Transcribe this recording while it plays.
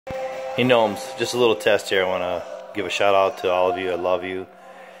Hey Gnomes, just a little test here. I want to give a shout out to all of you. I love you,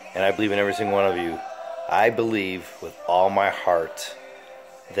 and I believe in every single one of you. I believe with all my heart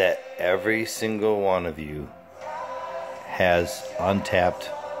that every single one of you has untapped,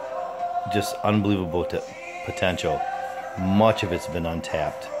 just unbelievable potential. Much of it's been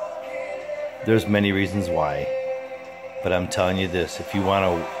untapped. There's many reasons why, but I'm telling you this: if you want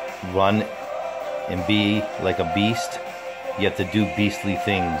to run and be like a beast, you have to do beastly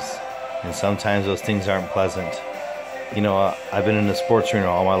things. And sometimes those things aren't pleasant. You know, I've been in the sports arena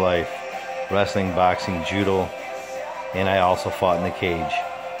all my life. Wrestling, boxing, judo, and I also fought in the cage.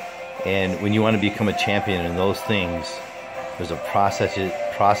 And when you want to become a champion in those things, there's a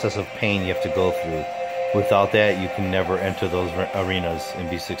process of pain you have to go through. Without that, you can never enter those arenas and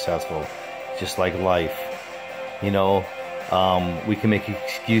be successful. Just like life. You know, we can make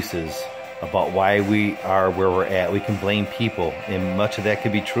excuses about why we are where we're at. We can blame people, and much of that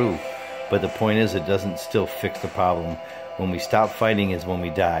could be true. But the point is, it doesn't still fix the problem. When we stop fighting is when we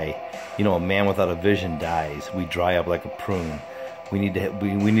die. You know, a man without a vision dies. We dry up like a prune. We need to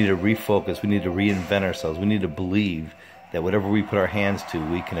refocus. We need to reinvent ourselves. We need to believe that whatever we put our hands to,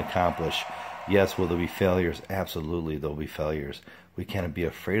 we can accomplish. Yes, will there be failures? Absolutely, there'll be failures. We can't be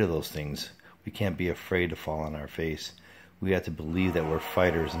afraid of those things. We can't be afraid to fall on our face. We have to believe that we're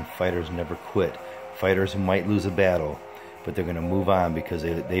fighters, and fighters never quit. Fighters might lose a battle, but they're going to move on because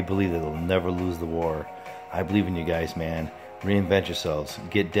they believe that they'll never lose the war. I believe in you guys, man. Reinvent yourselves.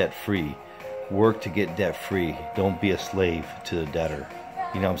 Get debt-free. Work to get debt-free. Don't be a slave to the debtor.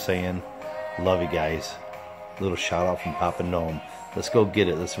 You know what I'm saying? Love you guys. Little shout-out from Papa Gnome. Let's go get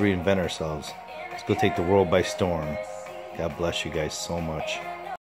it. Let's reinvent ourselves. Let's go take the world by storm. God bless you guys so much.